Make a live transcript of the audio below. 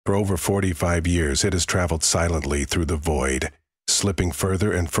For over 45 years, it has traveled silently through the void, slipping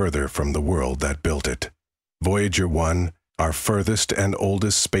further and further from the world that built it. Voyager 1, our furthest and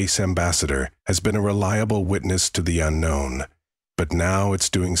oldest space ambassador, has been a reliable witness to the unknown. But now it's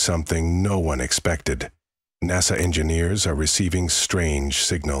doing something no one expected. NASA engineers are receiving strange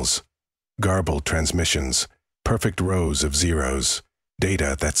signals. Garbled transmissions, perfect rows of zeros,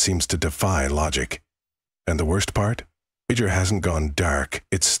 data that seems to defy logic. And the worst part? Voyager hasn't gone dark,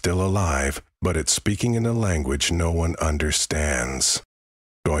 it's still alive, but it's speaking in a language no one understands.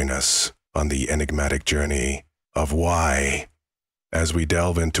 Join us on the enigmatic journey of why, as we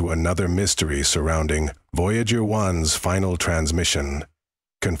delve into another mystery surrounding Voyager 1's final transmission,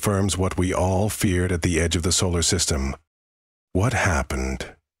 confirms what we all feared at the edge of the solar system. What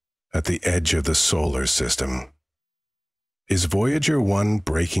happened at the edge of the solar system? Is Voyager 1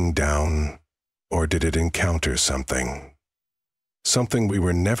 breaking down, or did it encounter something? Something we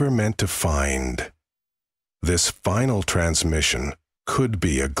were never meant to find. This final transmission could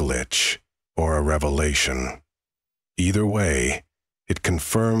be a glitch or a revelation. Either way, it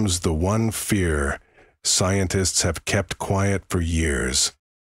confirms the one fear scientists have kept quiet for years.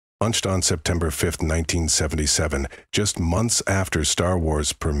 Launched on September 5, 1977, just months after Star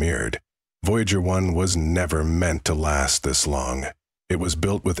Wars premiered, Voyager 1 was never meant to last this long. It was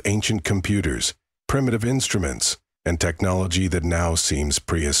built with ancient computers, primitive instruments, and technology that now seems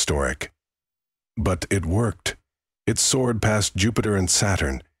prehistoric. But it worked. It soared past Jupiter and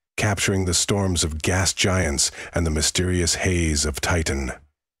Saturn, capturing the storms of gas giants and the mysterious haze of Titan.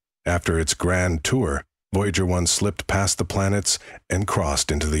 After its grand tour, Voyager 1 slipped past the planets and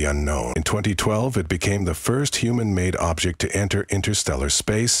crossed into the unknown. In 2012, it became the first human-made object to enter interstellar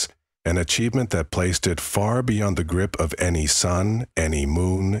space, an achievement that placed it far beyond the grip of any sun, any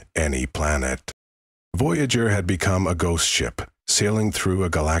moon, any planet. Voyager had become a ghost ship, sailing through a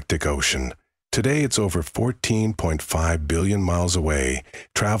galactic ocean. Today it's over 14.5 billion miles away,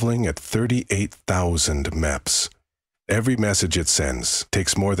 traveling at 38,000 MEPS. Every message it sends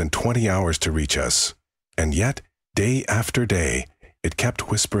takes more than 20 hours to reach us. And yet, day after day, it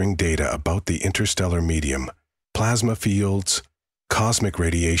kept whispering data about the interstellar medium, plasma fields, cosmic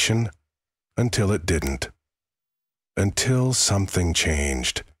radiation, until it didn't. Until something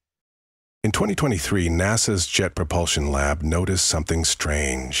changed. In 2023, NASA's Jet Propulsion Lab noticed something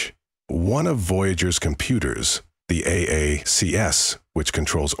strange. One of Voyager's computers, the AACS, which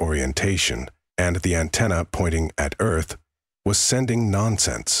controls orientation, and the antenna pointing at Earth, was sending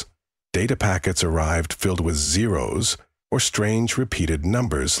nonsense. Data packets arrived filled with zeros or strange repeated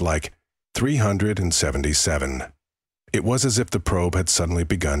numbers like 377. It was as if the probe had suddenly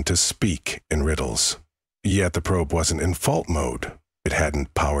begun to speak in riddles. Yet the probe wasn't in fault mode. It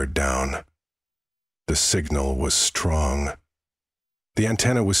hadn't powered down. The signal was strong. The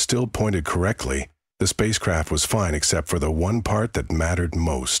antenna was still pointed correctly. The spacecraft was fine except for the one part that mattered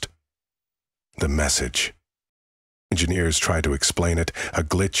most. The message. Engineers tried to explain it, a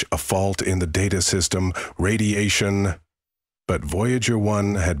glitch, a fault in the data system, radiation. But Voyager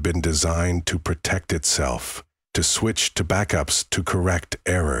 1 had been designed to protect itself, to switch to backups to correct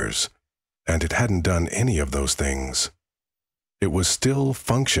errors. And it hadn't done any of those things. It was still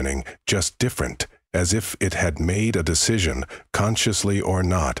functioning, just different, as if it had made a decision, consciously or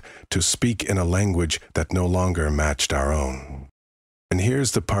not, to speak in a language that no longer matched our own. And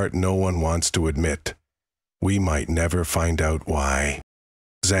here's the part no one wants to admit. We might never find out why.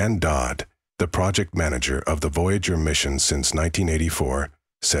 Suzanne Dodd, the project manager of the Voyager mission since 1984,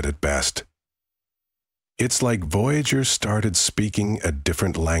 said it best. It's like Voyager started speaking a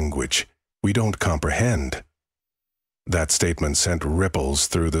different language we don't comprehend. That statement sent ripples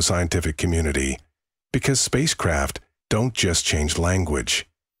through the scientific community, because spacecraft don't just change language.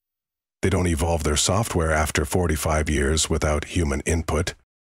 They don't evolve their software after 45 years without human input.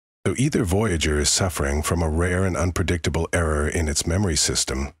 So either Voyager is suffering from a rare and unpredictable error in its memory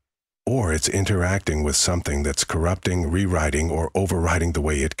system, or it's interacting with something that's corrupting, rewriting, or overriding the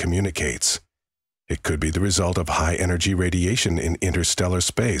way it communicates. It could be the result of high-energy radiation in interstellar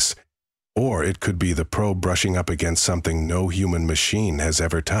space, or it could be the probe brushing up against something no human machine has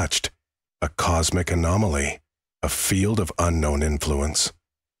ever touched. A cosmic anomaly, a field of unknown influence,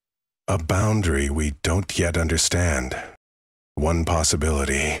 a boundary we don't yet understand. One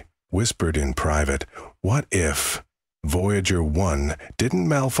possibility, whispered in private, what if Voyager 1 didn't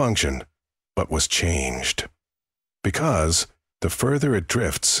malfunction, but was changed? Because the further it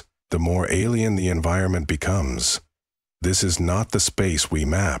drifts, the more alien the environment becomes. This is not the space we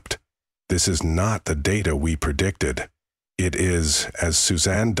mapped. This is not the data we predicted. It is, as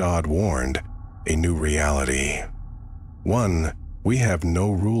Suzanne Dodd warned, a new reality. One we have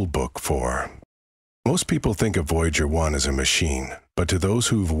no rule book for. Most people think of Voyager 1 as a machine, but to those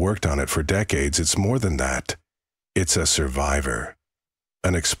who've worked on it for decades, it's more than that. It's a survivor,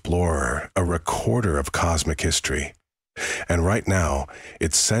 an explorer, a recorder of cosmic history. And right now,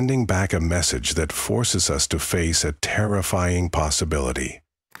 it's sending back a message that forces us to face a terrifying possibility.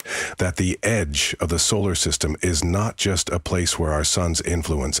 That the edge of the solar system is not just a place where our sun's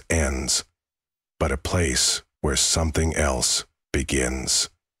influence ends, but a place where something else begins.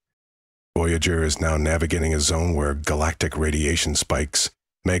 Voyager is now navigating a zone where galactic radiation spikes,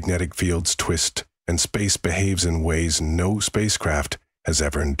 magnetic fields twist, and space behaves in ways no spacecraft has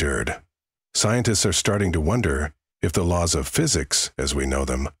ever endured. Scientists are starting to wonder if the laws of physics, as we know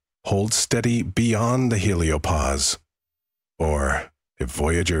them, hold steady beyond the heliopause, or if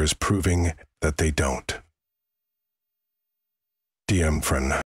Voyager is proving that they don't.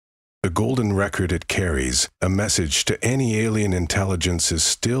 Diemphron. The golden record it carries, a message to any alien intelligence, is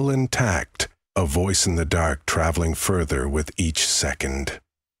still intact, a voice in the dark traveling further with each second.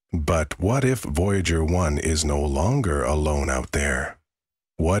 But what if Voyager 1 is no longer alone out there?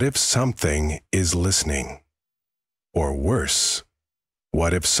 What if something is listening? Or worse,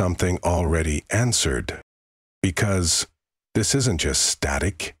 what if something already answered? Because this isn't just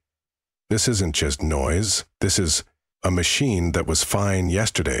static. This isn't just noise. This is a machine that was fine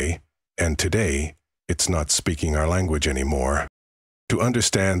yesterday, and today it's not speaking our language anymore. To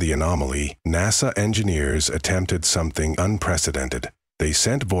understand the anomaly, NASA engineers attempted something unprecedented. They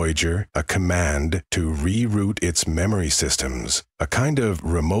sent Voyager a command to reroute its memory systems, a kind of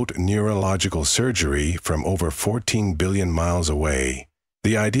remote neurological surgery from over 14 billion miles away.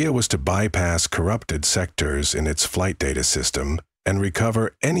 The idea was to bypass corrupted sectors in its flight data system and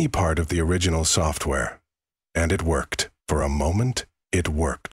recover any part of the original software. And it worked. For a moment, it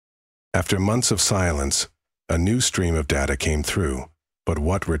worked. After months of silence, a new stream of data came through, but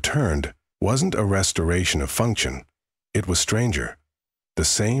what returned wasn't a restoration of function. It was stranger. The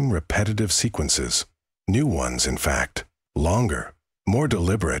same repetitive sequences, new ones in fact, longer, more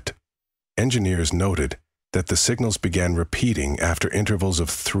deliberate. Engineers noted that the signals began repeating after intervals of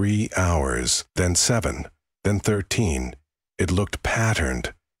 3 hours, then 7, then 13. It looked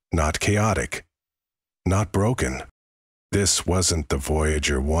patterned, not chaotic, not broken. This wasn't the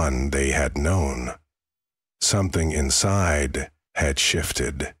Voyager 1 they had known. Something inside had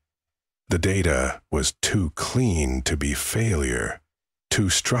shifted. The data was too clean to be failure, too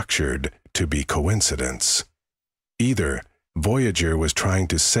structured to be coincidence. Either Voyager was trying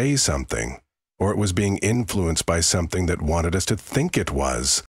to say something, or it was being influenced by something that wanted us to think it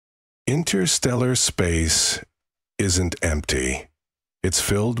was. Interstellar space isn't empty. It's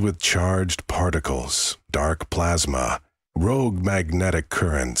filled with charged particles, dark plasma, rogue magnetic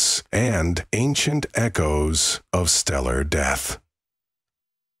currents, and ancient echoes of stellar death.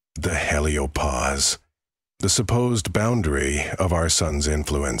 The heliopause, the supposed boundary of our sun's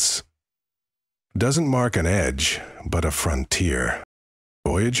influence, doesn't mark an edge, but a frontier.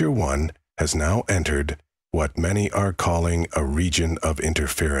 Voyager 1 has now entered what many are calling a region of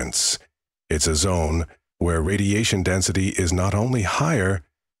interference. It's a zone where radiation density is not only higher,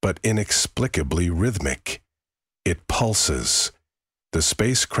 but inexplicably rhythmic. It pulses. The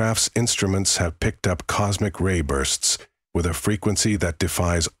spacecraft's instruments have picked up cosmic ray bursts with a frequency that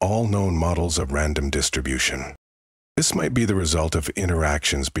defies all known models of random distribution. This might be the result of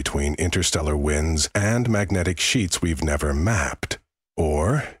interactions between interstellar winds and magnetic sheets we've never mapped.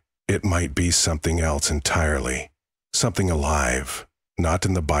 Or it might be something else entirely, something alive, not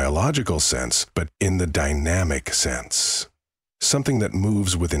in the biological sense, but in the dynamic sense. Something that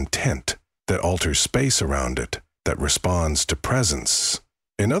moves with intent, that alters space around it, that responds to presence.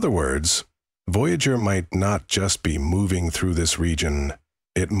 In other words, Voyager might not just be moving through this region,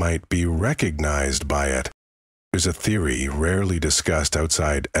 it might be recognized by it. There's a theory rarely discussed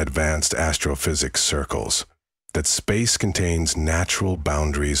outside advanced astrophysics circles, that space contains natural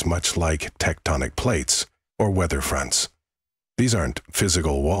boundaries much like tectonic plates or weather fronts. These aren't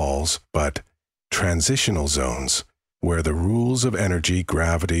physical walls, but transitional zones, where the rules of energy,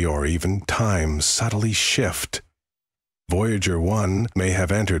 gravity, or even time subtly shift. Voyager 1 may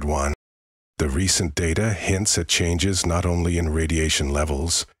have entered one. The recent data hints at changes not only in radiation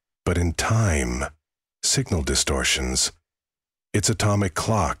levels, but in time, signal distortions. Its atomic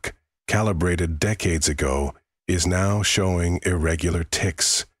clock, calibrated decades ago, is now showing irregular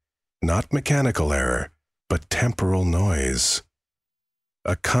ticks, not mechanical error, but temporal noise.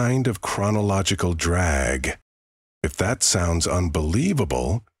 A kind of chronological drag. If that sounds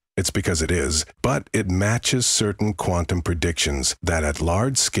unbelievable, it's because it is, but it matches certain quantum predictions that at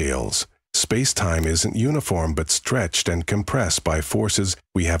large scales, Space-time isn't uniform but stretched and compressed by forces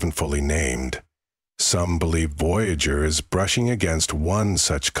we haven't fully named. Some believe Voyager is brushing against one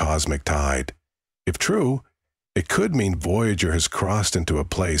such cosmic tide. If true, it could mean Voyager has crossed into a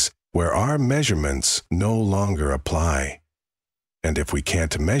place where our measurements no longer apply. And if we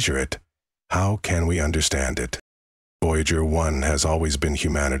can't measure it, how can we understand it? Voyager 1 has always been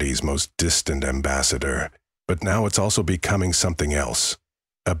humanity's most distant ambassador, but now it's also becoming something else,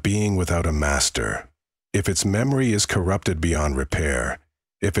 a being without a master. If its memory is corrupted beyond repair,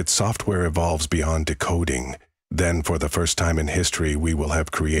 if its software evolves beyond decoding, then for the first time in history we will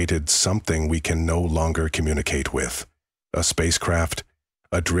have created something we can no longer communicate with. A spacecraft,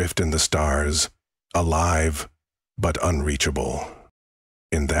 adrift in the stars, alive, but unreachable.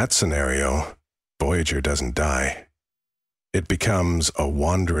 In that scenario, Voyager doesn't die. It becomes a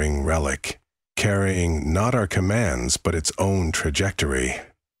wandering relic, carrying not our commands but its own trajectory.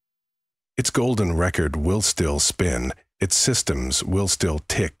 Its golden record will still spin, its systems will still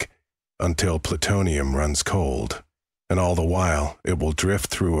tick, until plutonium runs cold, and all the while it will drift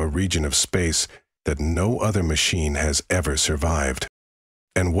through a region of space that no other machine has ever survived.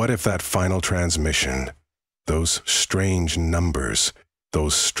 And what if that final transmission, those strange numbers,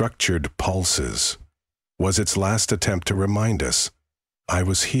 those structured pulses, was its last attempt to remind us, I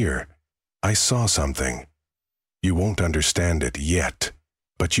was here, I saw something. You won't understand it yet,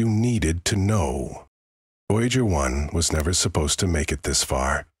 but you needed to know. Voyager 1 was never supposed to make it this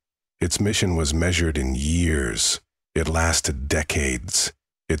far. Its mission was measured in years. It lasted decades.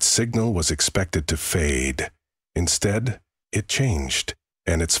 Its signal was expected to fade. Instead, it changed,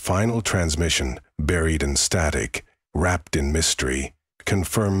 and its final transmission, buried in static, wrapped in mystery,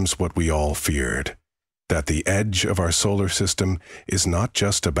 confirms what we all feared, that the edge of our solar system is not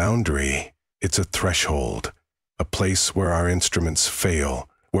just a boundary, it's a threshold, a place where our instruments fail,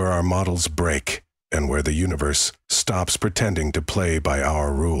 where our models break, and where the universe stops pretending to play by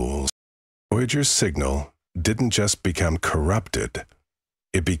our rules. Voyager's signal didn't just become corrupted,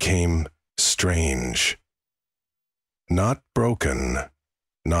 it became strange. Not broken,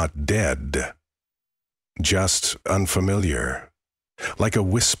 not dead, just unfamiliar, like a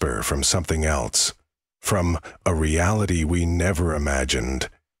whisper from something else, from a reality we never imagined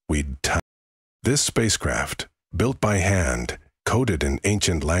we'd touch. This spacecraft, built by hand, coded in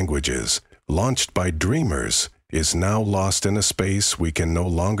ancient languages, launched by dreamers, is now lost in a space we can no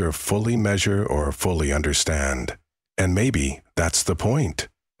longer fully measure or fully understand. And maybe that's the point.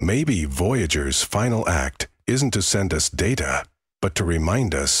 Maybe Voyager's final act isn't to send us data, but to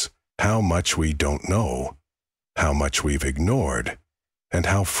remind us how much we don't know, how much we've ignored, and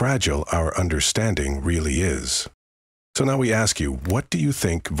how fragile our understanding really is. So now we ask you, what do you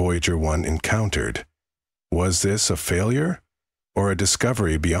think Voyager 1 encountered? Was this a failure or a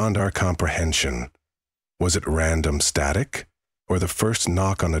discovery beyond our comprehension? Was it random static or the first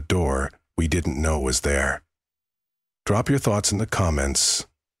knock on a door we didn't know was there? Drop your thoughts in the comments.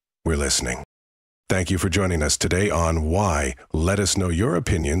 We're listening. Thank you for joining us today on Why. Let us know your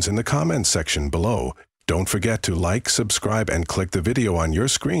opinions in the comments section below. Don't forget to like, subscribe, and click the video on your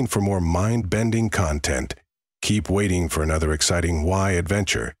screen for more mind-bending content. Keep waiting for another exciting Why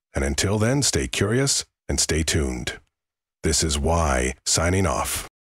adventure, and until then, stay curious and stay tuned. This is Why, signing off.